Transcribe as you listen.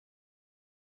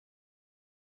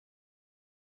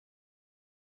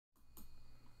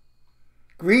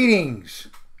Greetings!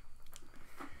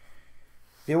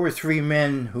 There were three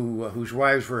men whose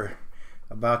wives were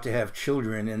about to have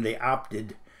children, and they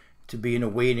opted to be in a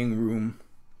waiting room.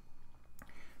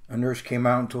 A nurse came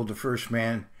out and told the first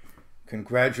man,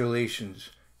 "Congratulations,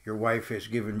 your wife has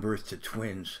given birth to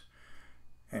twins."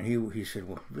 And he said,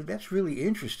 "Well, that's really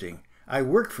interesting. I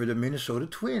work for the Minnesota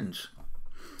Twins."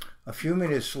 A few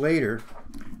minutes later,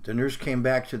 the nurse came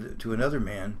back to another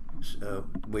man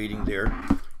waiting there,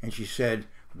 and she said,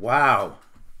 "Wow,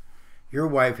 your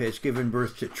wife has given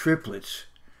birth to triplets."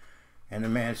 And the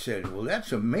man said, "Well,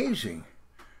 that's amazing.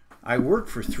 I work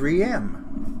for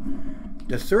 3M.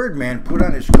 The third man put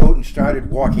on his coat and started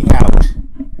walking out.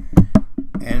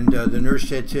 And the nurse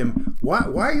said to him, why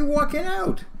are you walking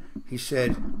out?" He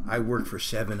said, "I work for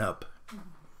 7-Up.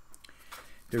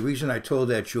 The reason I told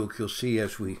that joke, you'll see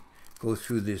as we go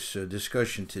through this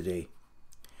discussion today.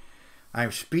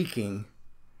 I'm speaking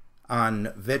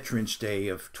on Veterans Day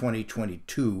of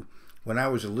 2022. When I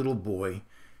was a little boy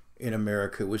in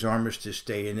America, it was Armistice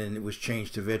Day, and then it was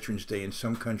changed to Veterans Day. In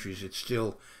some countries, it's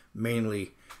still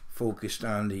mainly focused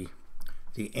on the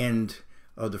end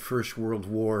of the First World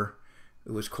War.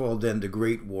 It was called then the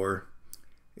Great War.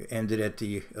 It ended at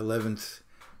the 11th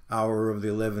hour of the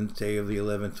 11th day of the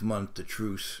 11th month, the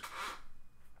truce.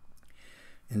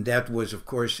 And that was, of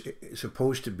course,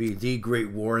 supposed to be the Great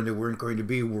War, and there weren't going to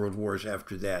be world wars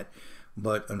after that.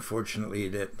 But unfortunately,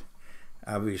 that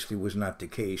obviously was not the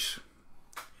case.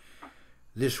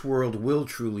 This world will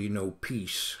truly know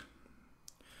peace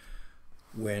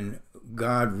when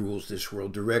God rules this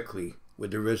world directly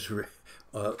with the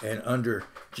and under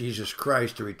Jesus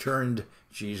Christ, the returned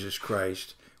Jesus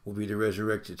Christ will be the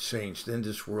resurrected saints. Then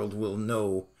this world will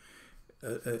know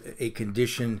a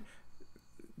condition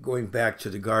going back to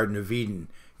the Garden of Eden.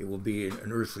 It will be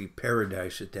an earthly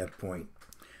paradise at that point.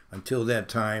 Until that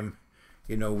time,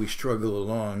 we struggle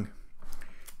along,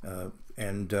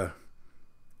 and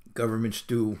governments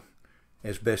do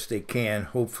as best they can,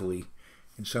 hopefully.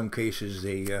 In some cases,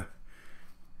 they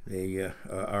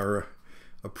are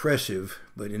oppressive,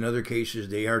 but in other cases,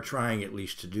 they are trying at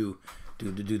least to do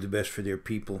the best for their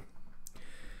people.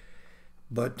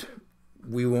 But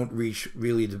we won't reach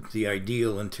really the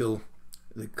ideal until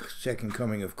the second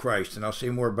coming of Christ, and I'll say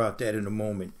more about that in a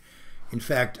moment. In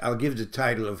fact, I'll give the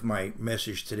title of my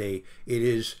message today. It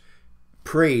is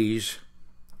Praise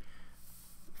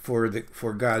for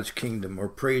God's Kingdom, or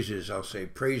praises, I'll say,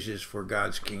 praises for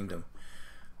God's Kingdom.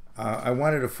 I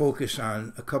wanted to focus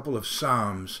on a couple of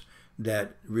Psalms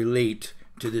that relate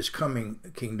to this coming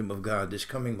kingdom of God, this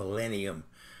coming millennium,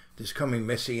 this coming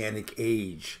messianic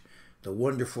age, the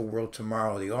wonderful world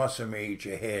tomorrow, the awesome age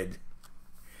ahead.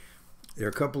 There are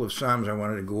a couple of Psalms I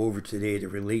wanted to go over today that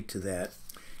relate to that.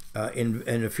 In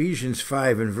Ephesians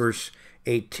 5 and verse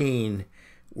 18,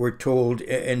 we're told,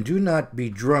 "And do not be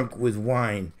drunk with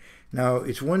wine." Now,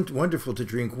 it's wonderful to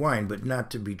drink wine, but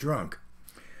not to be drunk.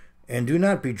 "And do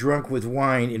not be drunk with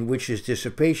wine, in which is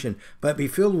dissipation, but be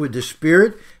filled with the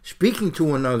Spirit, speaking to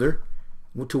one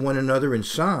another in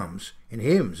psalms, and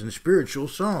hymns, and spiritual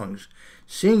songs,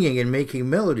 singing and making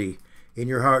melody in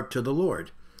your heart to the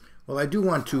Lord." Well, I do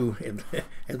want to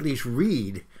at least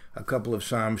read a couple of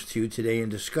Psalms to you today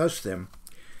and discuss them.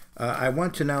 I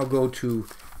want to now go to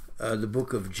the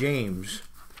book of James,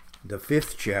 the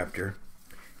 5th chapter,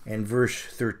 and verse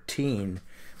 13.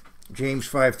 James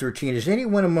 5:13. "Is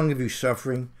anyone among you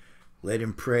suffering? Let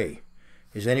him pray.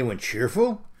 Is anyone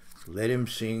cheerful? Let him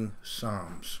sing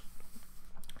psalms."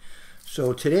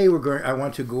 So today I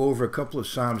want to go over a couple of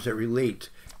Psalms that relate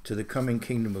to the coming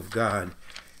kingdom of God.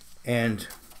 And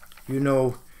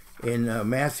in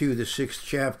Matthew, the 6th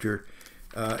chapter,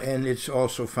 and it's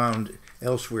also found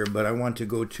elsewhere, but I want to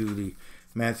go to the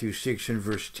Matthew 6 and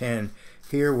verse 10.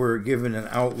 Here we're given an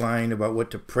outline about what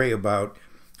to pray about.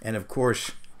 And of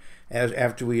course,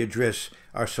 after we address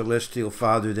our celestial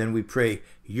Father, then we pray,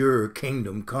 "Your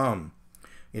kingdom come."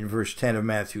 In verse 10 of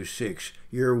Matthew 6,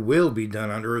 "Your will be done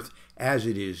on earth as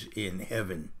it is in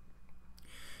heaven."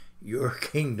 Your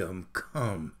kingdom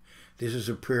come. This is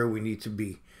a prayer we need to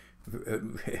be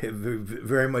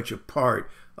very much a part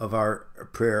of our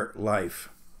prayer life.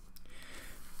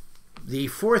 The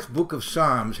 4th book of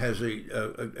Psalms has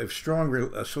a strong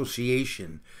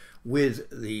association with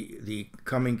the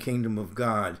coming kingdom of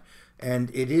God, and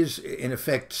it is in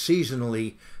effect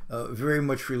seasonally very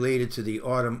much related to the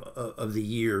autumn of the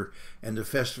year and the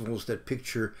festivals that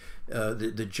picture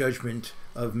the judgment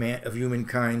of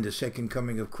humankind, the second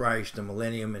coming of Christ, the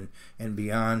millennium and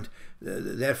beyond.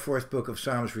 That 4th book of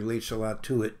Psalms relates a lot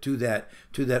to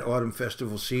that autumn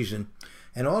festival season,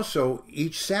 and also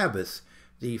each Sabbath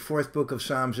the fourth book of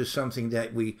Psalms is something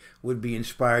that we would be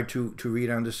inspired to read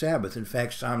on the Sabbath. In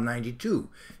fact, Psalm 92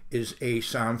 is a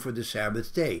psalm for the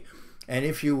Sabbath day. And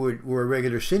if you were a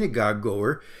regular synagogue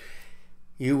goer,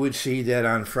 you would see that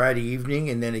on Friday evening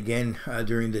and then again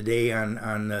during the day on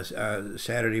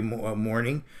Saturday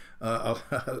morning,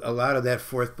 a lot of that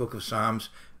fourth book of Psalms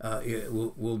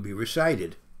will be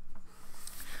recited.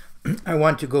 I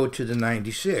want to go to the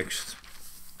 96th.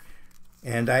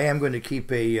 And I am going to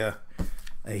keep a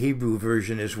Hebrew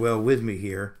version as well with me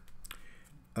here.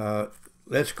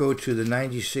 Let's go to the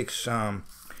 96th Psalm.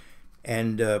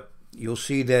 And you'll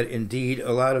see that indeed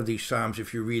a lot of these Psalms,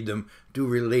 if you read them, do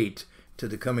relate to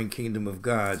the coming kingdom of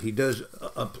God. He does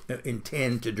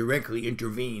intend to directly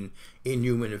intervene in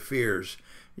human affairs.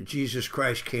 Jesus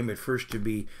Christ came at first to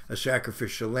be a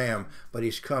sacrificial lamb, but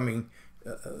he's coming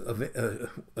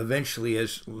eventually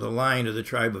as the Lion of the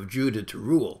tribe of Judah to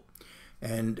rule,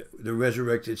 and the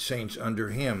resurrected saints under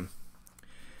him.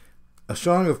 A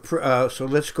song of so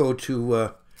let's go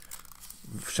to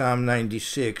Psalm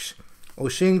 96. Oh,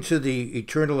 sing to the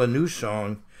eternal a new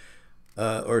song,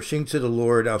 or sing to the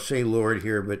Lord. I'll say Lord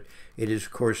here, but it is,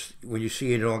 of course, when you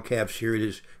see it in all caps here, it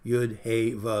is Yud,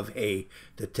 He, Vav, He,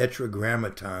 the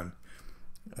Tetragrammaton.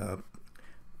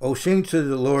 Oh, sing to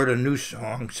the Lord a new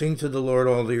song. Sing to the Lord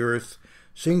all the earth.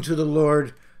 Sing to the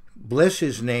Lord, bless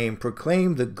his name.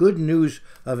 Proclaim the good news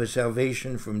of his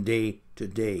salvation from day to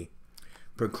day.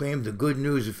 Proclaim the good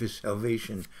news of his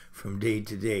salvation from day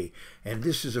to day. And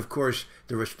this is, of course,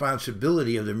 the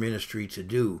responsibility of the ministry to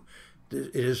do.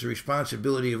 It is the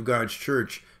responsibility of God's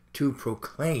church to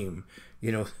proclaim,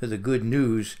 the good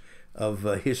news of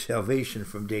his salvation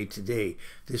from day to day.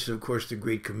 This is, of course, the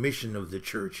Great Commission of the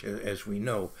church, as we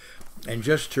know. And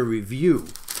just to review,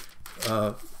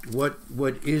 what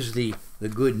is the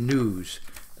good news?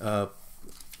 I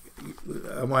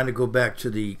want to go back to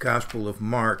the Gospel of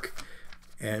Mark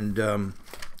and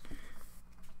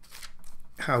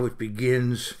how it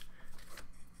begins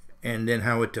and then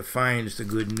how it defines the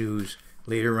good news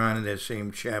later on in that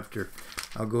same chapter.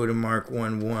 I'll go to Mark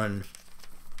 1:1.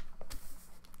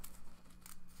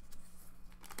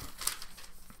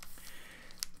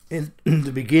 In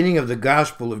the beginning of the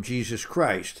gospel of Jesus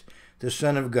Christ, the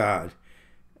Son of God.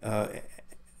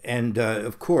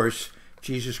 Of course,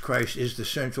 Jesus Christ is the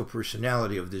central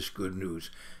personality of this good news.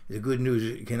 The good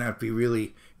news cannot be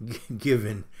really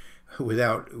given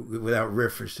without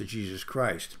reference to Jesus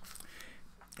Christ.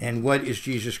 And what is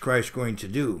Jesus Christ going to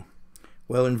do?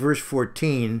 Well, in verse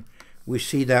 14, we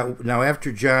see that now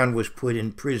after John was put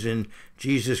in prison,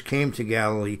 Jesus came to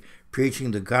Galilee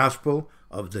preaching the gospel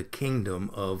of the kingdom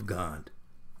of God,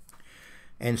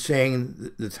 and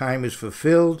saying, the time is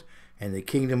fulfilled and the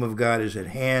kingdom of God is at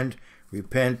hand.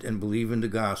 Repent and believe in the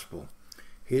gospel.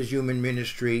 His human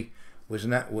ministry was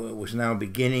now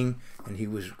beginning, and he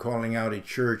was calling out a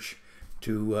church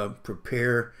to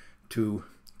prepare to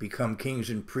become kings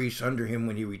and priests under him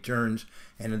when he returns,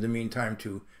 and in the meantime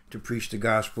to preach the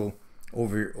gospel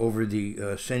over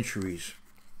the centuries.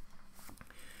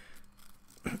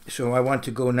 So I want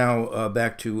to go now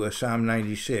back to Psalm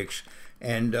 96.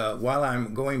 And while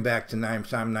I'm going back to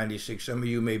Psalm 96, some of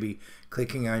you may be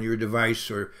clicking on your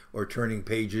device or turning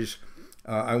pages.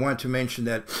 I want to mention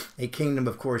that a kingdom,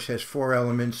 of course, has four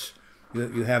elements.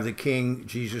 You have the king,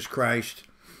 Jesus Christ.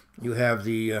 You have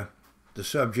the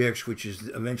subjects, which is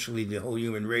eventually the whole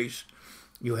human race.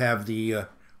 You have the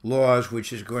laws,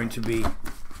 which is going to be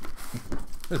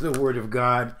the word of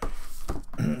God.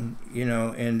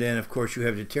 And then, of course, you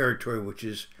have the territory, which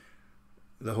is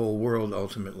the whole world,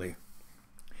 ultimately.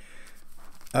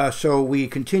 So we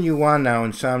continue on now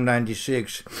in Psalm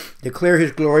 96. Declare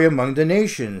his glory among the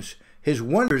nations, his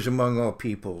wonders among all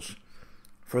peoples.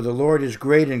 For the Lord is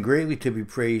great and greatly to be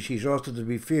praised. He's also to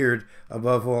be feared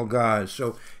above all gods.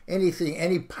 So anything,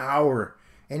 any power,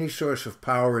 any source of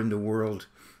power in the world,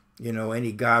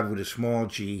 any god with a small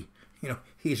g,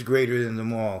 he's greater than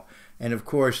them all. And of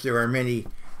course, there are many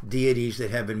deities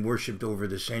that have been worshipped over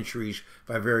the centuries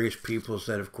by various peoples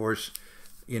that, of course,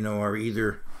 are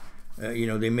either,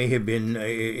 they may have been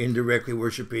indirectly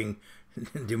worshiping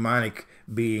demonic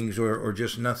beings or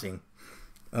just nothing.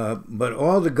 But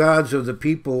all the gods of the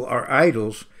people are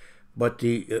idols, but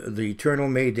the Eternal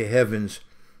made the heavens.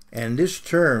 And this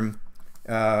term,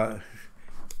 I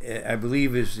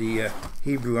believe, is the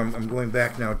Hebrew. I'm going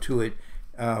back now to it.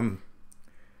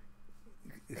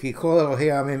 He called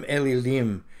Elohim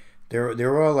Elilim.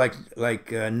 They're all like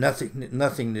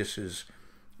nothingnesses,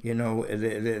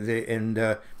 and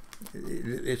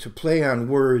it's a play on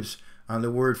words, on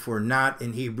the word for not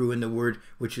in Hebrew, and the word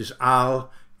which is al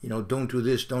You know, don't do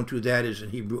this, don't do that is in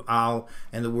Hebrew al,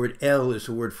 and the word el is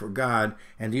the word for God,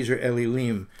 and these are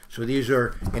Elohim. So these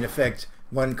are, in effect,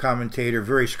 one commentator,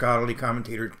 very scholarly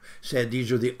commentator, said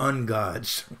these are the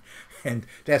ungods. And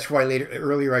that's why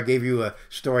earlier I gave you a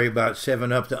story about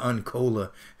 7-Up, the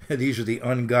uncola. These are the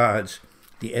ungods,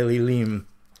 the Elohim.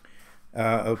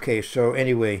 Okay, so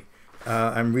anyway,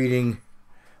 I'm reading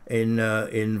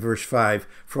in verse 5.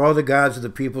 For all the gods of the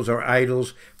peoples are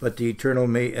idols, but the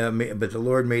but the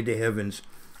Lord made the heavens.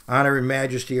 Honor and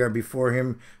majesty are before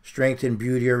him. Strength and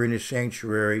beauty are in his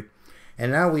sanctuary.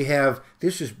 And now we have,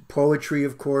 this is poetry,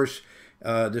 of course.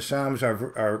 The Psalms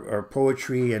are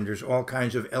poetry, and there's all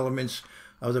kinds of elements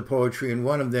of the poetry, and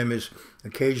one of them is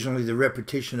occasionally the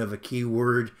repetition of a key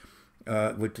word,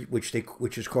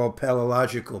 which is called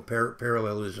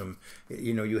parallelism.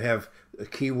 You know, you have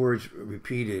keywords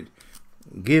repeated.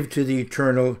 Give to the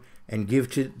eternal, and give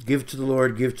to the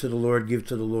Lord, give to the Lord, give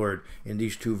to the Lord, in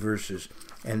these two verses.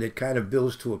 And it kind of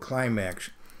builds to a climax.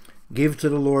 Give to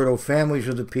the Lord, O families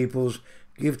of the peoples,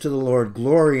 give to the Lord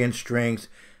glory and strength,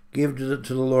 give to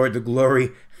the Lord the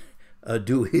glory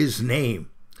due his name.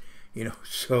 You know,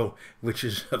 so, which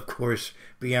is, of course,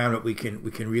 beyond what we can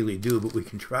really do, but we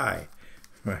can try,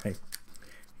 right?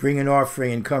 Bring an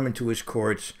offering and come into his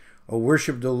courts. O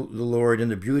worship the Lord in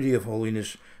the beauty of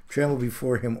holiness. Tremble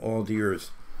before him all the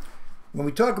earth. When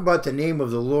we talk about the name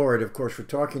of the Lord, of course, we're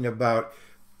talking about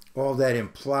all that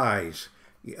implies,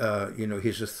 you know,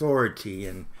 his authority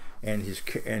and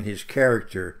his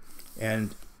character.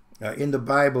 And in the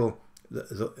Bible,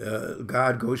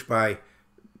 God goes by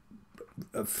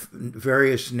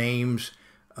various names,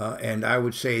 and I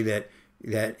would say that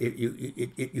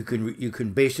you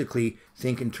can basically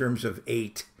think in terms of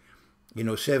 8. You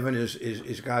know, 7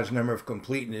 is God's number of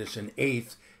completeness, and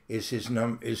 8 is his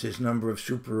number of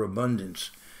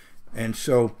superabundance. And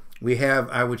so we have,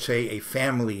 I would say, a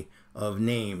family of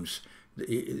names.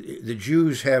 The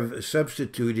Jews have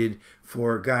substituted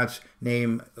for God's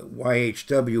name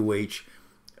YHWH.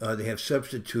 They have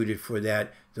substituted for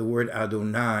that the word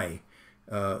Adonai,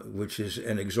 which is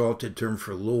an exalted term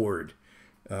for Lord.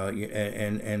 But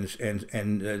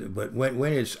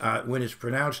when it's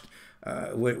pronounced,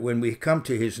 when we come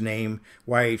to his name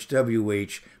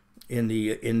YHWH in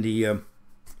the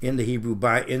Hebrew,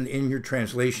 in your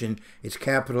translation, it's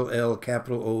capital L,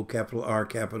 capital O, capital R,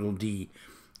 capital D,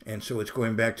 and so it's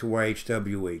going back to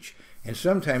YHWH. And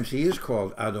sometimes he is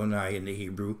called Adonai in the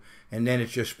Hebrew, and then it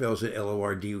just spells it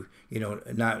Lord, you know,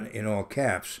 not in all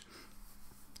caps.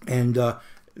 And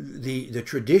the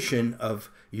tradition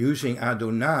of using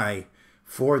Adonai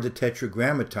for the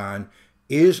Tetragrammaton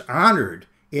is honored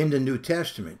in the New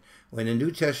Testament. When the New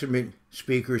Testament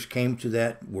speakers came to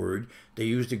that word, they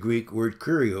used the Greek word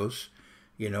kurios,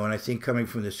 you know, and I think coming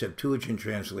from the Septuagint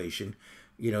translation,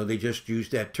 you know, they just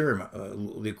used that term,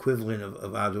 the equivalent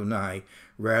of Adonai,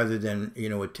 rather than, you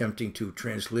know, attempting to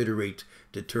transliterate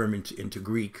the term into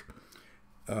Greek.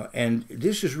 And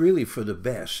this is really for the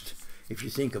best, if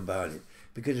you think about it.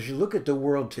 Because if you look at the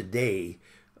world today,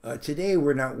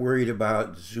 we're not worried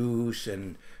about Zeus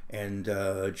and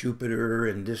Jupiter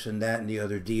and this and that and the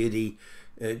other deity.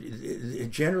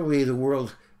 Generally, the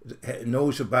world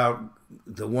knows about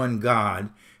the one God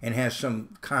and has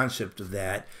some concept of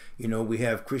that. You know, we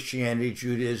have Christianity,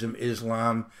 Judaism,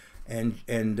 Islam, and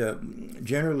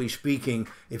generally speaking,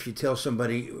 if you tell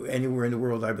somebody anywhere in the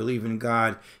world, I believe in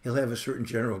God, he'll have a certain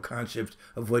general concept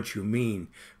of what you mean,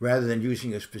 rather than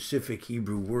using a specific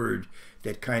Hebrew word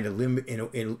that kind of limit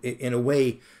in a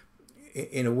way.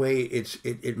 In a way,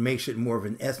 it makes it more of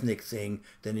an ethnic thing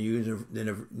than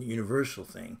a universal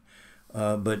thing.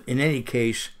 But in any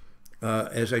case,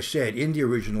 as I said, in the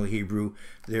original Hebrew,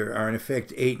 there are in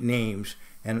effect 8 names.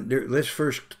 And let's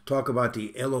first talk about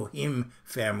the Elohim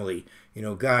family. You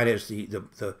know, God as the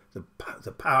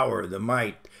power, the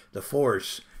might, the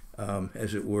force,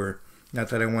 as it were.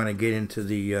 Not that I want to get into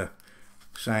the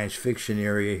science fiction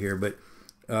area here, but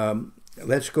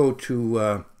let's go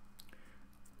to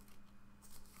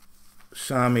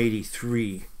Psalm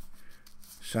 83.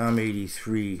 Psalm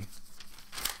 83.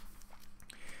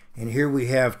 And here we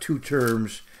have 2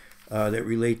 terms that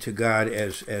relate to God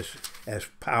as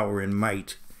power and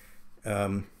might.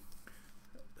 Psalm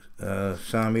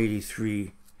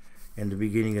 83, in the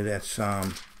beginning of that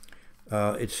psalm,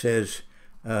 it says,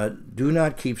 "Do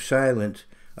not keep silent."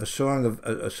 A psalm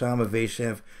of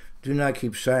Asaph. Do not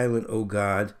keep silent, O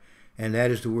God, and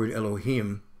that is the word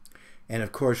Elohim. And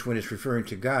of course, when it's referring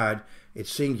to God,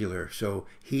 it's singular. So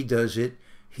he does it.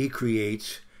 He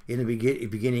creates. In the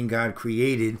beginning, God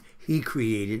created. He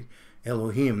created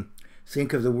Elohim.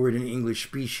 Think of the word in English,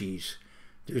 species.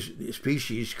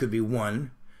 Species could be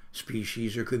one.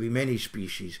 species. There could be many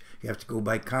species. You have to go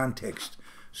by context.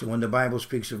 So when the Bible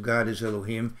speaks of God as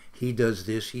Elohim, he does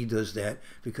this, he does that,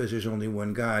 because there's only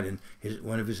one God, and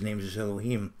one of his names is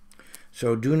Elohim.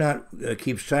 So do not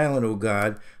keep silent, O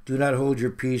God. Do not hold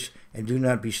your peace, and do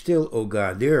not be still, O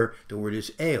God. There, the word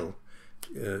is El.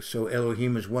 So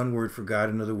Elohim is one word for God,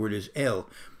 another word is El.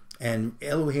 And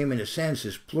Elohim, in a sense,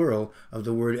 is plural of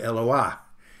the word Eloah.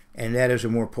 And that is a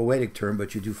more poetic term,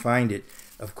 but you do find it,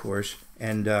 of course.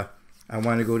 And I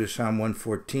want to go to Psalm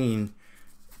 114.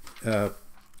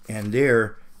 And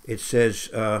there it says,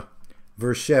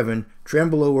 verse 7,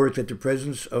 Tremble, O earth, at the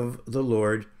presence of the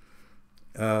Lord.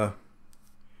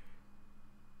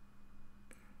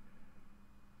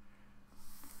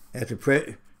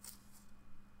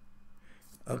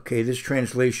 Okay, this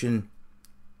translation.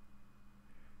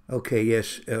 Okay,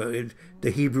 yes,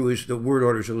 the Hebrew is, the word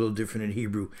order is a little different in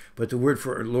Hebrew, but the word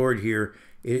for Lord here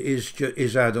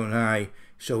is Adonai,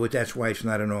 so that's why it's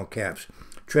not in all caps.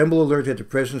 Tremble, alert, at the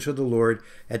presence of the Lord,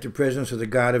 at the presence of the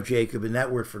God of Jacob, and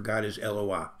that word for God is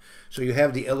Eloah. So you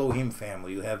have the Elohim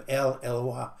family. You have El,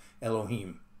 Eloah,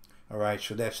 Elohim. All right,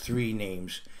 so that's 3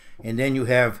 names. And then you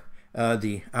have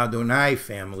the Adonai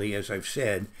family, as I've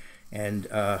said, and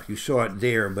you saw it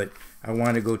there, but I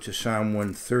want to go to Psalm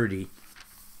 130.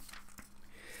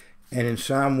 And in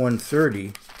Psalm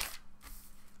 130,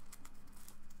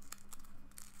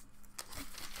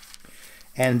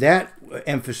 and that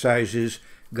emphasizes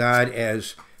God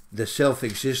as the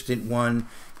self-existent one,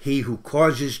 he who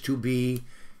causes to be,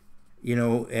 you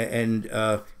know, and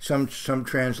some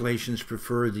translations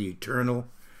prefer the eternal.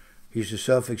 He's the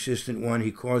self-existent one,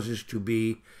 he causes to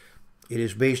be. It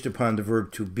is based upon the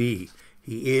verb to be.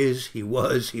 He is, he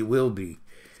was, he will be.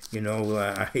 You know,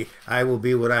 I will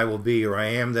be what I will be, or I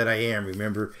am that I am.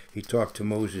 Remember, he talked to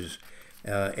Moses.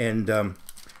 And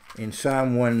in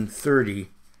Psalm 130,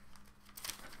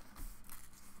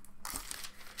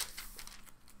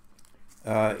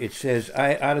 it says,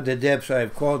 out of the depths I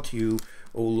have called to you,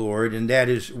 O Lord, and that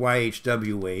is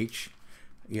YHWH,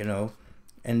 you know.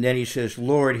 And then he says,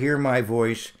 Lord, hear my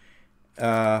voice,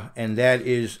 and that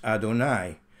is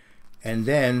Adonai. And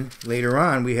then later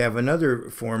on, we have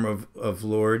another form of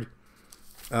Lord.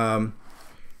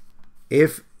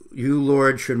 If you,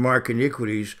 Lord, should mark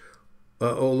iniquities,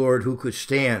 O Lord, who could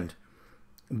stand?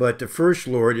 But the first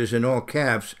Lord is in all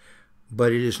caps,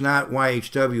 but it is not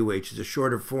YHWH. It's a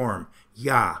shorter form,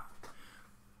 Yah.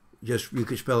 Just, you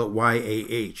could spell it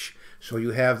Y-A-H. So you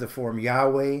have the form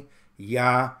Yahweh,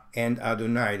 Yah, and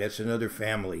Adonai. That's another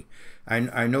family.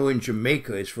 I know in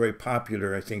Jamaica it's very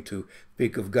popular, I think, to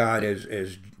speak of God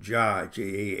as Jah,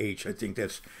 J-A-H. I think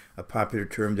that's a popular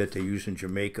term that they use in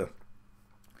Jamaica.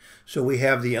 So we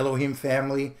have the Elohim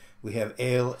family, we have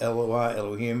El, Eloah,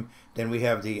 Elohim, then we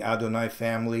have the Adonai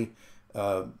family,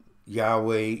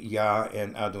 Yahweh, Yah,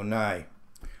 and Adonai.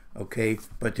 Okay,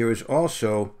 but there is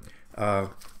also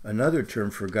another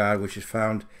term for God which is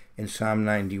found in Psalm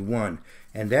 91,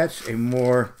 and that's a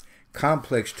more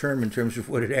complex term in terms of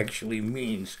what it actually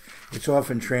means. It's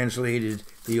often translated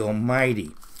the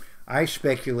Almighty. I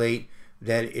speculate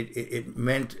that it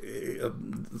meant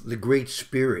the Great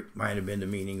Spirit might have been the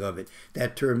meaning of it,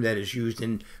 that term that is used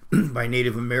by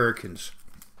Native Americans.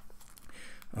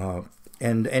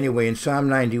 And anyway, in Psalm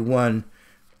 91,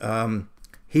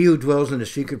 he who dwells in the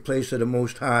secret place of the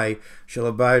Most High shall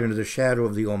abide under the shadow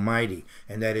of the Almighty,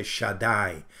 and that is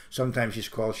Shaddai. Sometimes he's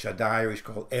called Shaddai, or he's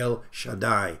called El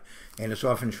Shaddai, and it's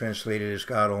often translated as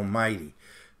God Almighty.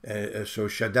 So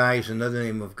Shaddai is another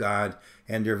name of God,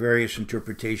 and there are various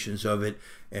interpretations of it,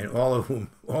 and all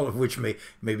of which may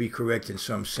be correct in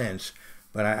some sense.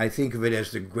 But I think of it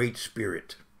as the Great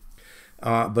Spirit.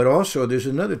 But also, there's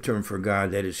another term for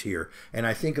God that is here, and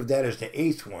I think of that as the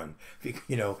 8th one.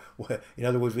 You know, in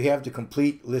other words, we have the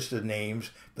complete list of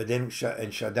names, but then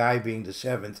and Shaddai being the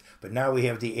 7th, but now we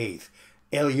have the 8th,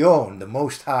 Elyon, the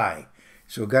Most High.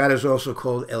 So God is also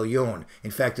called Elyon.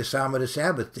 In fact, the Psalm of the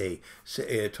Sabbath Day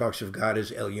talks of God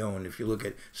as Elyon. If you look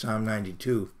at Psalm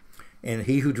 92, and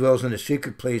he who dwells in the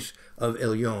secret place of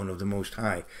Elyon, of the Most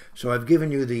High. So I've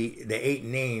given you the 8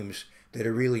 names that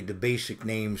are really the basic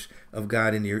names of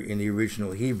God in the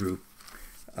original Hebrew,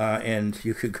 and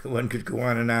one could go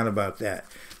on and on about that.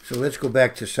 So let's go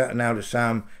back to now to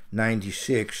Psalm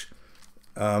 96,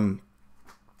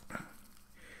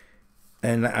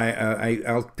 and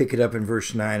I'll pick it up in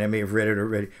verse 9. I may have read it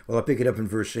already. Well, I'll pick it up in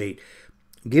verse 8.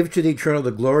 Give to the Eternal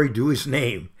the glory due his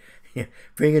name.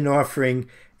 Bring an offering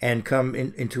and come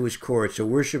into his courts. So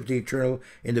worship the Eternal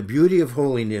in the beauty of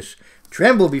holiness.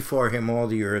 Tremble before him, all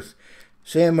the earth.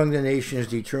 Say among the nations,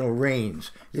 the Eternal reigns.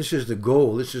 This is the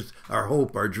goal. This is our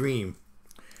hope, our dream.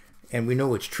 And we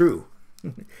know it's true.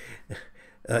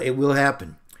 It will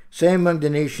happen. Say among the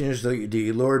nations,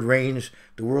 the Lord reigns.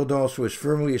 The world also is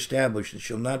firmly established and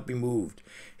shall not be moved.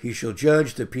 He shall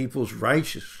judge the peoples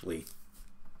righteously.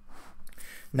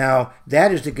 Now,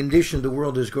 that is the condition the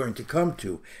world is going to come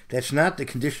to. That's not the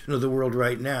condition of the world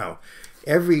right now.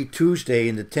 Every Tuesday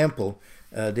in the temple,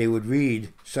 they would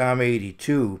read Psalm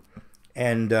 82,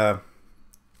 and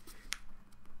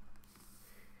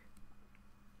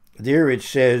there it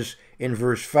says in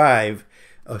verse 5,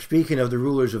 speaking of the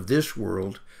rulers of this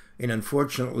world, and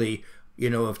unfortunately,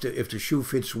 if the shoe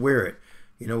fits, wear it.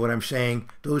 You know what I'm saying?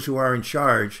 Those who are in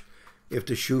charge, if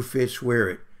the shoe fits, wear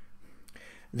it.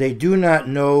 They do not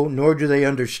know, nor do they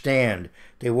understand.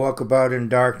 They walk about in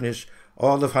darkness.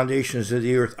 All the foundations of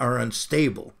the earth are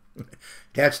unstable.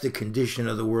 That's the condition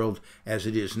of the world as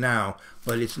it is now,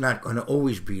 but it's not going to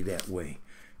always be that way.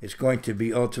 It's going to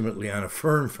be ultimately on a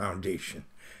firm foundation,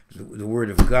 the Word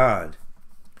of God.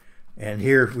 And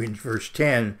here in verse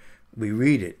 10, we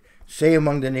read it. Say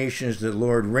among the nations, the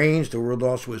Lord reigns. The world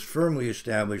also is firmly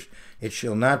established. It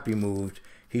shall not be moved.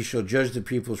 He shall judge the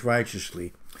peoples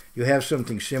righteously. You have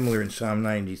something similar in Psalm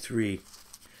 93.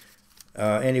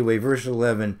 Anyway, verse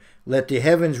 11. Let the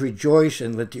heavens rejoice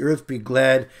and let the earth be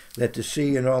glad. Let the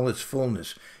sea and all its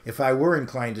fullness. If I were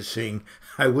inclined to sing,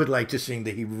 I would like to sing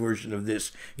the Hebrew version of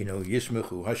this.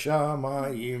 Yismechu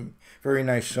Hashamayim. Very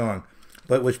nice song.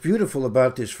 But what's beautiful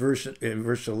about this verse, in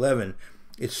verse 11,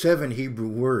 it's 7 Hebrew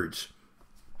words.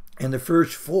 And the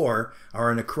first 4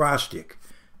 are an acrostic.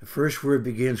 The first word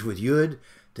begins with Yud.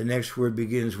 The next word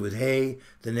begins with Hey.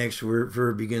 The next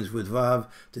verb begins with Vav.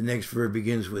 The next verb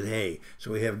begins with Hey.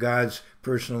 So we have God's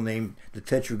personal name, the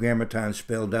Tetragrammaton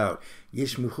spelled out.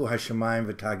 Yismuchu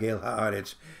Hashemayim v'tagel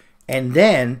haaretz. And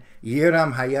then,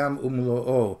 Yiram Hayam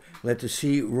Umlo'o. Let the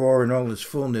sea roar in all its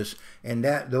fullness. And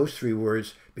those 3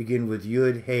 words begin with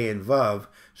Yud, Hey, and Vav.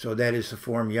 So that is the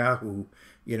form Yahu.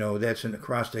 That's an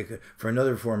acrostic for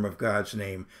another form of God's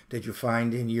name that you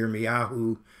find in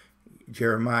Yirmiyahu,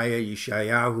 Jeremiah,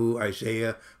 Yeshayahu,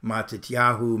 Isaiah,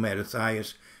 Matityahu,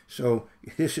 Mattathias. So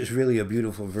this is really a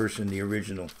beautiful verse in the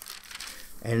original.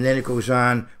 And then it goes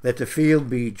on, let the field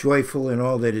be joyful and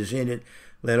all that is in it.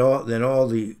 Then all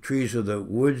the trees of the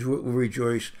woods will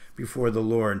rejoice before the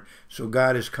Lord. So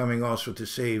God is coming also to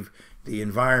save the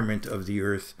environment of the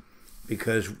earth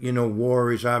because,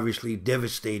 war is obviously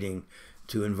devastating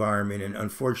to environment. And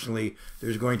unfortunately,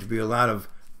 there's going to be a lot of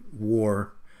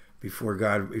war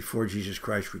before Jesus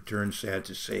Christ returns, sad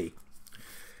to say.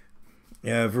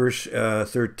 Verse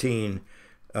 13.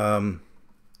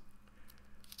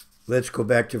 Let's go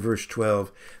back to verse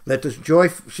 12. Let the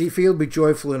field be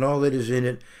joyful and all that is in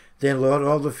it. Then let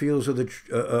all the fields of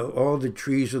all the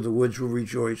trees of the woods will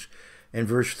rejoice. And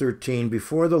verse 13.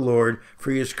 Before the Lord,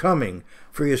 for he is coming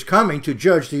to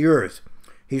judge the earth.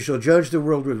 He shall judge the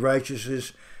world with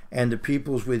righteousness and the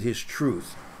peoples with his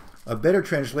truth. A better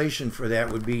translation for that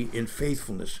would be in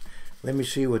faithfulness. Let me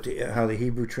see how the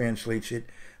Hebrew translates it.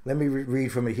 Let me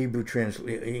read from a Hebrew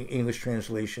English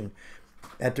translation.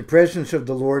 At the presence of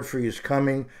the Lord, for he is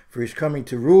coming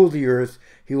to rule the earth.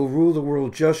 He will rule the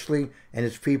world justly and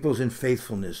its peoples in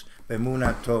faithfulness.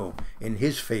 Bemunato, in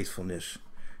his faithfulness,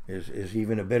 is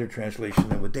even a better translation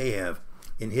than what they have.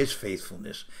 In his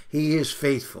faithfulness. He is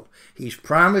faithful. He's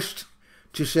promised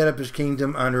to set up his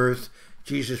kingdom on earth.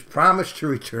 Jesus promised to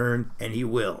return, and he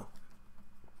will.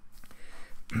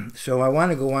 So I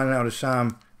want to go on now to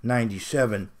Psalm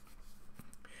 97.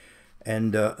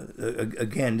 And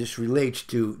again, this relates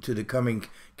to the coming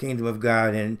kingdom of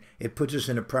God, and it puts us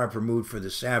in a proper mood for the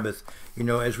Sabbath.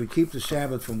 As we keep the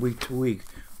Sabbath from week to week,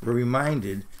 we're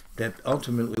reminded that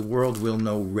ultimately the world will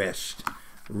know rest.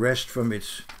 Rest from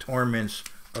its torments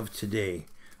of today,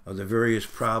 of the various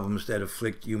problems that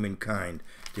afflict humankind.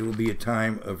 There will be a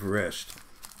time of rest.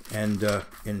 And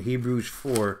in Hebrews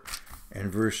 4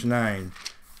 and verse 9,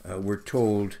 we're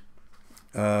told,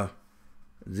 there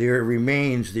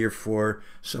remains, therefore,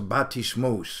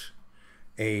 sabbatismos,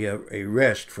 a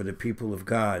rest for the people of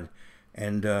God.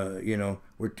 And,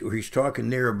 he's talking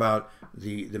there about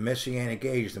the Messianic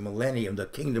age, the millennium, the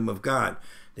kingdom of God.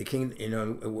 The kingdom,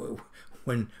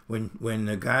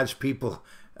 when God's people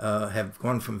have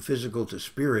gone from physical to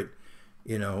spirit,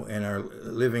 and are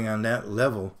living on that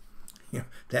level,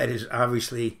 that is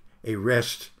obviously a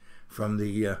rest from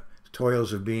the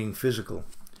toils of being physical.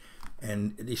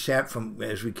 And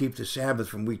as we keep the Sabbath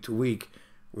from week to week,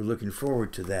 we're looking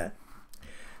forward to that.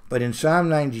 But in Psalm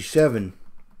 97,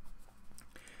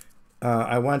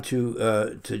 I want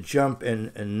to jump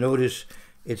and notice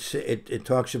it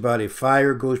talks about a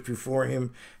fire goes before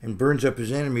him and burns up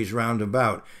his enemies round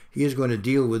about. He is going to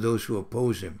deal with those who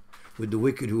oppose him, with the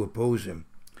wicked who oppose him.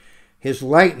 His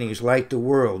lightnings light the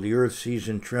world. The earth sees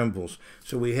and trembles.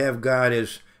 So we have God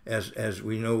as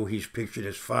we know He's pictured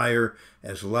as fire,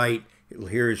 as light.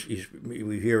 Here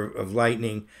we hear of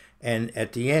lightning, and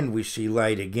at the end we see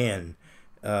light again.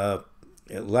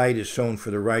 Light is sown for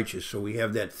the righteous. So we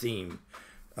have that theme.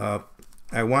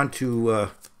 I want to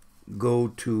go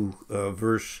to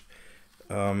verse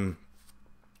 10.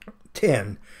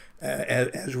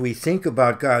 As we think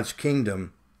about God's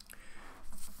kingdom,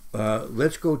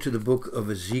 let's go to the book of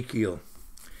Ezekiel.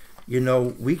 You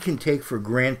know, we can take for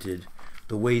granted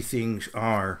the way things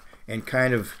are and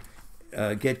kind of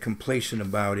get complacent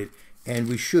about it, and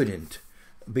we shouldn't,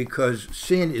 because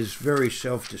sin is very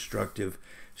self-destructive.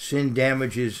 Sin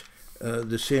damages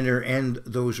the sinner and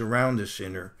those around the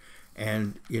sinner.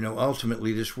 And, you know,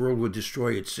 ultimately this world would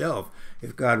destroy itself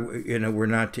if God, you know, were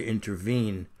not to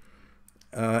intervene.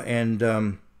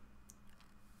 Let's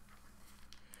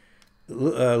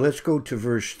go to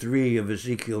verse 3 of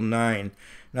Ezekiel 9.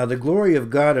 Now the glory of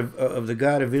God of the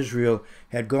God of Israel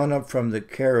had gone up from the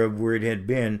cherub where it had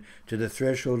been to the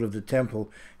threshold of the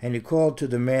temple, and he called to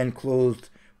the man clothed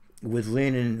with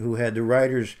linen who had the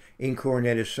writer's inkhorn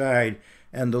at his side.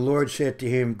 And the Lord said to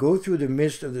him, Go through the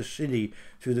midst of the city,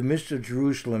 through the midst of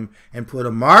Jerusalem, and put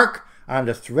a mark on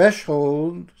the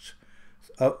thresholds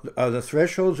of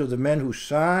the men who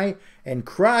sigh and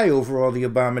cry over all the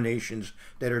abominations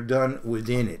that are done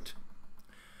within it.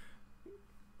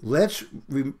 Let's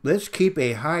keep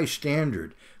a high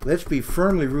standard. Let's be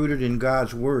firmly rooted in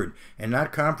God's word and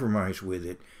not compromise with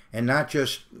it, and not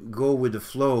just go with the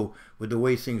flow with the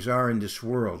way things are in this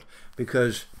world.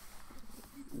 Because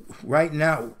right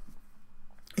now,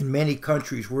 in many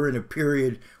countries, we're in a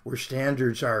period where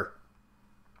standards are,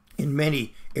 in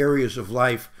many areas of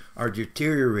life, are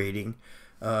deteriorating.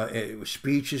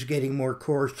 Speech is getting more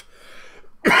coarse.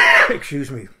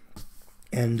 Excuse me.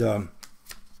 And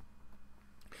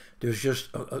there's just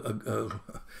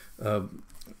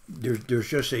there's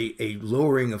just a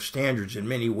lowering of standards in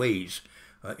many ways,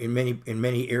 in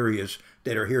many areas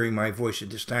that are hearing my voice at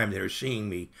this time, that are seeing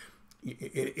me.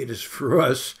 It is for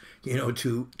us, you know,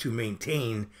 to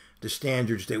maintain the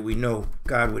standards that we know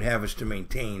God would have us to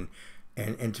maintain,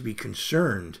 and to be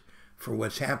concerned for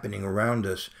what's happening around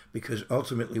us, because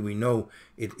ultimately we know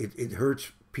it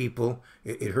hurts people.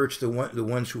 It hurts the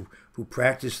ones who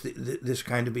practice this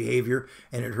kind of behavior,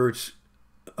 and it hurts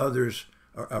others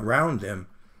around them,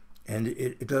 and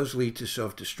it does lead to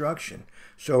self-destruction.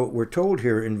 So we're told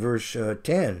here in verse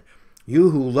 10, you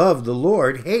who love the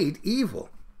Lord hate evil.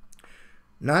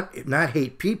 Not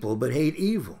hate people, but hate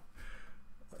evil.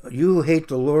 You who hate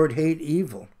the Lord hate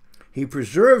evil. He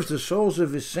preserves the souls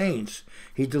of his saints.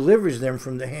 He delivers them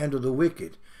from the hand of the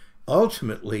wicked.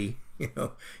 Ultimately, you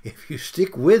know, if you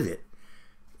stick with it,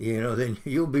 you know, then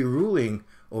you'll be ruling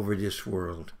over this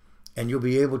world, and you'll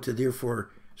be able to therefore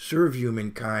serve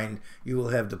humankind. You will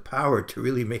have the power to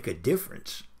really make a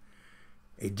difference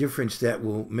that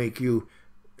will make you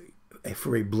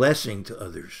for a blessing to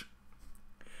others.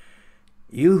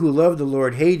 You who love the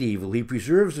Lord hate evil. He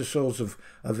preserves the souls of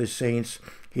his saints.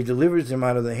 He delivers them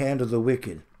out of the hand of the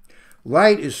wicked.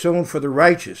 Light is sown for the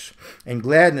righteous, and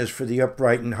gladness for the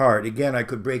upright in heart. Again, I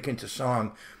could break into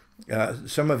song.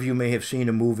 Some of you may have seen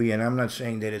a movie, and I'm not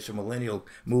saying that it's a millennial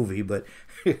movie, but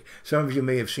some of you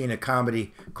may have seen a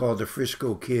comedy called The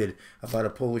Frisco Kid, about a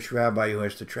Polish rabbi who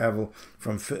has to travel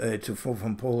from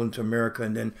Poland to America,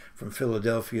 and then from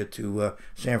Philadelphia to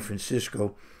San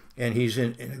Francisco. And he's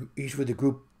with a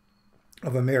group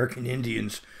of American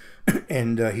Indians,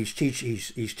 and he's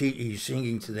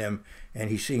singing to them, and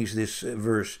he sings this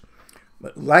verse: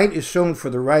 "Light is sown for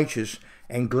the righteous,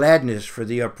 and gladness for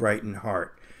the upright in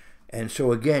heart." And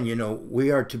so again, you know,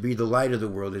 we are to be the light of the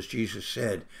world, as Jesus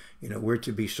said. You know, we're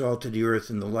to be salt of the earth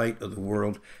and the light of the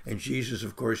world, and Jesus,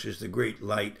 of course, is the great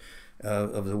light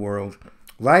of the world.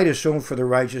 Light is sown for the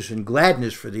righteous, and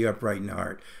gladness for the upright in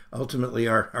heart. Ultimately,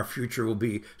 our future will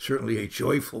be certainly a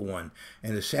joyful one,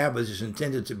 and the Sabbath is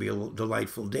intended to be a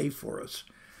delightful day for us.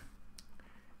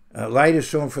 Light is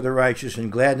sown for the righteous,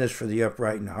 and gladness for the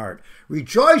upright in heart.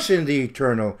 Rejoice in the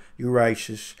Eternal, you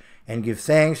righteous, and give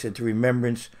thanks at the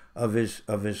remembrance of his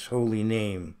holy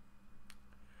name.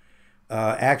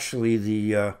 Actually,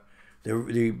 the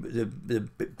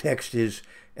text is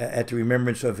at the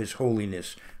remembrance of his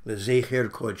holiness. The Zecher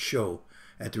Kodsho,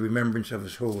 at the remembrance of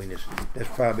his holiness. That's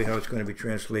probably how it's going to be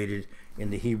translated in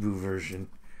the Hebrew version.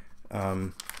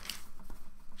 Well,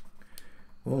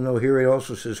 no, here it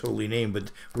also says holy name, but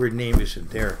the word name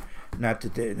isn't there. Not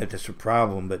that that's a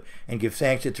problem, but and give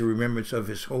thanks at the remembrance of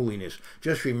his holiness.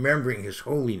 Just remembering his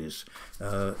holiness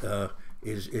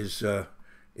is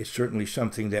certainly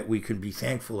something that we can be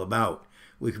thankful about.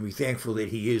 We can be thankful that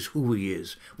he is who he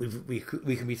is. We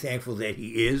can be thankful that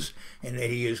he is and that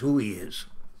he is who he is.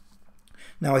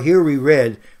 Now here we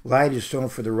read, light is sown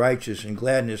for the righteous and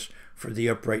gladness for the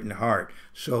upright in heart.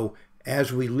 So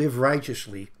as we live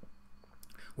righteously,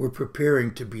 we're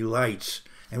preparing to be lights,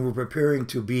 and we're preparing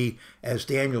to be, as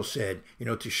Daniel said,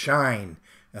 to shine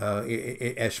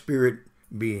as spirit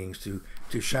beings,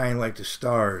 to shine like the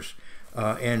stars.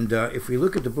 And if we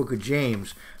look at the book of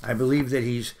James, I believe that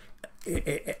he's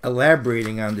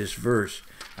elaborating on this verse.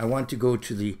 I want to go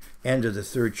to the end of the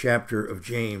 3rd chapter of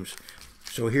James.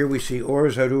 So here we see, Or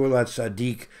zarur lat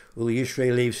tzaddik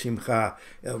u'liyishrei lev simcha.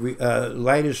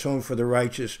 Light is sown for the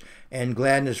righteous and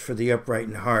gladness for the upright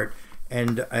in heart.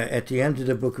 And at the end of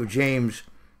the book of James,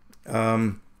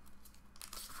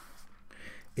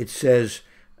 it says,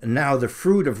 now the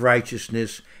fruit of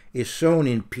righteousness is sown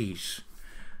in peace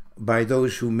by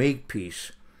those who make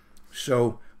peace.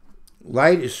 So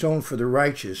light is sown for the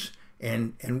righteous,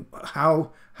 and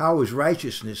how is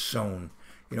righteousness sown?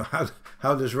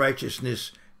 How does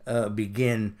righteousness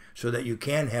begin so that you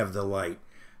can have the light?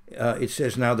 It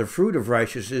says, now the fruit of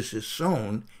righteousness is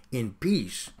sown in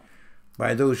peace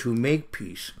by those who make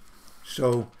peace.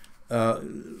 So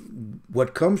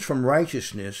what comes from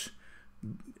righteousness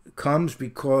comes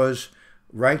because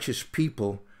righteous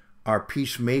people are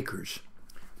peacemakers.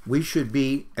 We should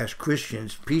be, as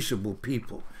Christians, peaceable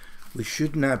people. We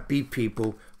should not be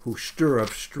people who stir up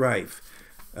strife.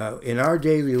 In our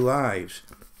daily lives,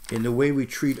 in the way we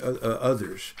treat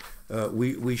others,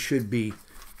 we should be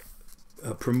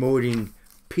promoting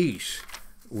peace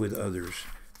with others.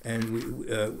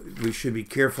 And we should be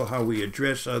careful how we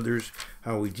address others,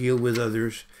 how we deal with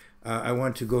others. I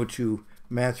want to go to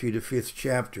Matthew, the 5th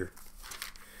chapter,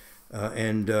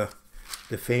 and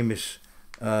the famous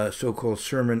so-called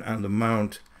Sermon on the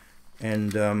Mount.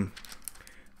 And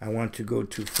I want to go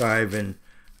to 5, and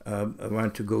I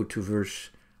want to go to verse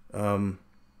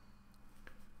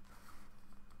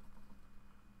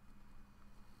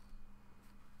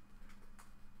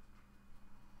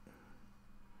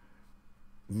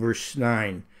verse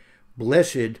 9.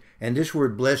 Blessed, and this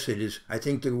word blessed is, I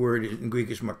think the word in Greek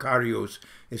is makarios.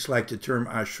 It's like the term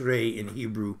ashrei in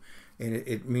Hebrew, and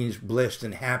it means blessed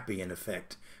and happy, in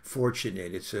effect,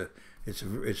 fortunate. It's a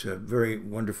very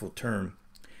wonderful term.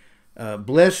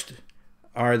 Blessed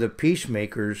are the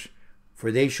peacemakers,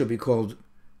 for they shall be called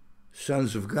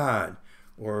sons of God,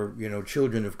 or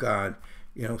children of God.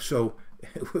 So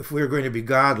if we're going to be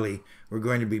godly, we're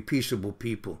going to be peaceable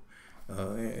people.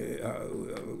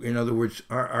 In other words,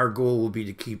 our goal will be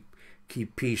to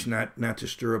keep peace, not to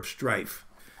stir up strife.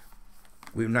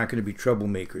 We're not going to be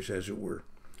troublemakers, as it were.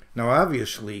 Now,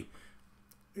 obviously,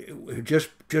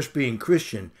 just being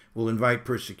Christian will invite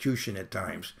persecution at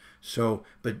times. So,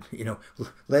 but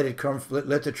let it come.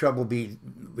 Let the trouble be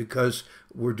because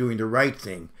we're doing the right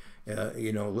thing.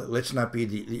 Let's not be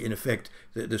in effect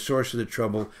the source of the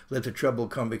trouble. Let the trouble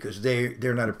come because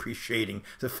they're not appreciating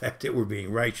the fact that we're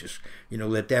being righteous.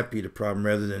 Let that be the problem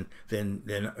rather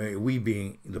than we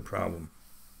being the problem.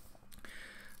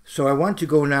 So I want to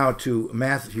go now to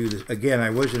Matthew. Again, I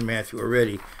was in Matthew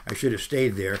already. I should have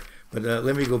stayed there, but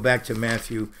let me go back to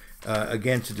Matthew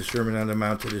again, to the Sermon on the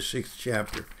Mount, to the 6th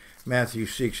chapter. Matthew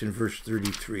 6 and verse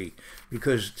 33,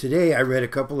 because today I read a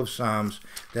couple of Psalms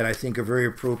that I think are very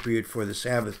appropriate for the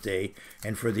Sabbath day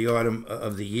and for the autumn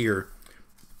of the year,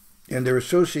 and they're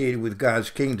associated with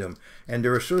God's kingdom, and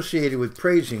they're associated with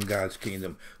praising God's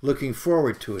kingdom, looking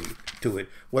forward to it.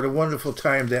 What a wonderful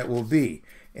time that will be.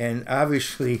 And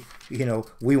obviously,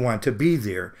 we want to be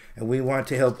there, and we want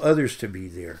to help others to be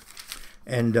there.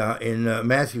 And in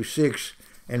Matthew 6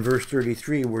 and verse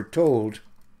 33, we're told,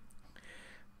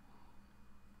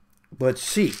 but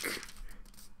seek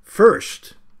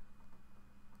first.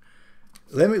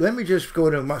 Let me just go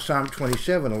to Psalm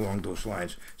 27 along those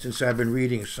lines, since I've been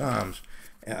reading Psalms.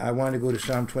 I want to go to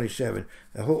Psalm 27.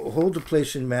 Hold the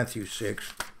place in Matthew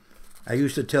 6. I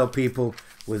used to tell people,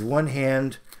 with one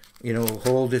hand,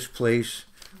 hold this place,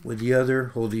 with the other,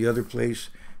 hold the other place,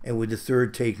 and with the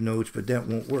third, take notes, but that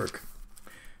won't work.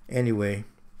 Anyway,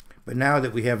 but now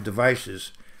that we have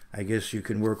devices, I guess you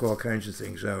can work all kinds of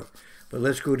things out. But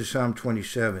let's go to Psalm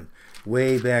 27.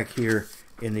 Way back here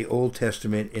in the Old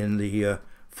Testament, in the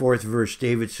 4th verse,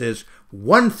 David says,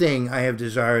 one thing I have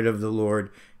desired of the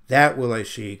Lord, that will I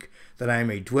seek, that I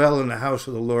may dwell in the house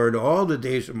of the Lord all the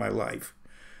days of my life,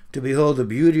 to behold the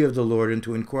beauty of the Lord and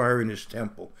to inquire in his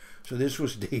temple. So this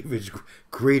was David's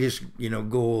greatest,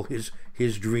 goal,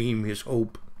 his dream, his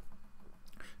hope,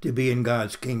 to be in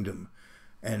God's kingdom.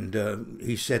 And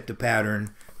he set the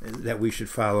pattern that we should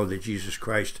follow, that Jesus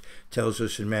Christ tells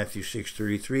us in Matthew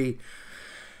 6:33.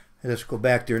 Let's go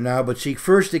back there now. But seek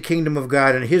first the kingdom of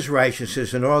God and his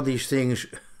righteousness, and all these things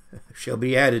shall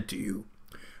be added to you.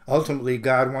 Ultimately,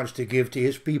 God wants to give to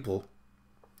his people,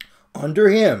 under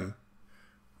him,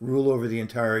 rule over the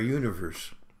entire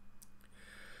universe.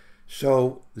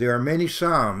 So there are many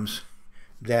Psalms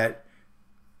that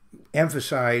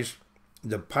emphasize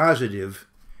the positive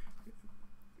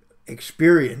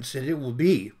experience that it will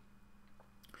be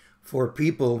for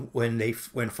people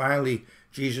when finally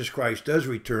Jesus Christ does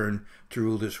return to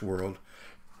rule this world.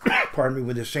 Pardon me,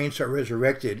 when the saints are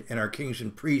resurrected and are kings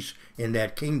and priests in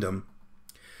that kingdom,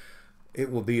 it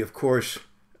will be, of course,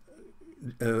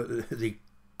 the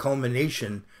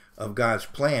culmination of God's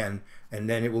plan, and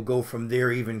then it will go from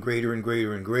there even greater and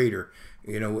greater and greater.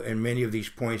 You know, and many of these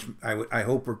points I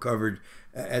hope were covered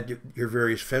at your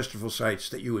various festival sites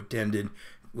that you attended,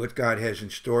 what God has in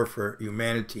store for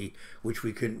humanity, which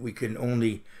we can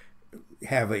only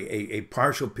have a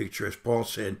partial picture, as Paul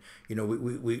said. You know,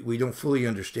 we don't fully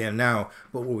understand now,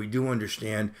 but what we do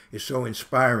understand is so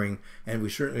inspiring, and we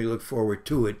certainly look forward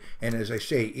to it. And as I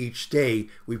say, each day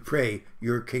we pray,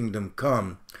 your kingdom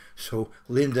come. So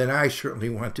Linda and I certainly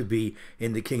want to be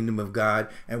in the kingdom of God,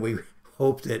 and we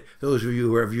hope that those of you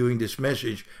who are viewing this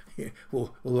message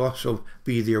will also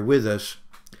be there with us.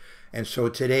 And so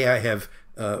today I have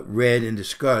read and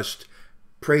discussed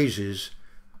praises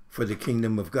for the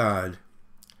kingdom of God,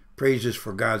 praises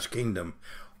for God's kingdom.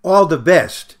 All the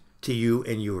best to you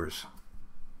and yours.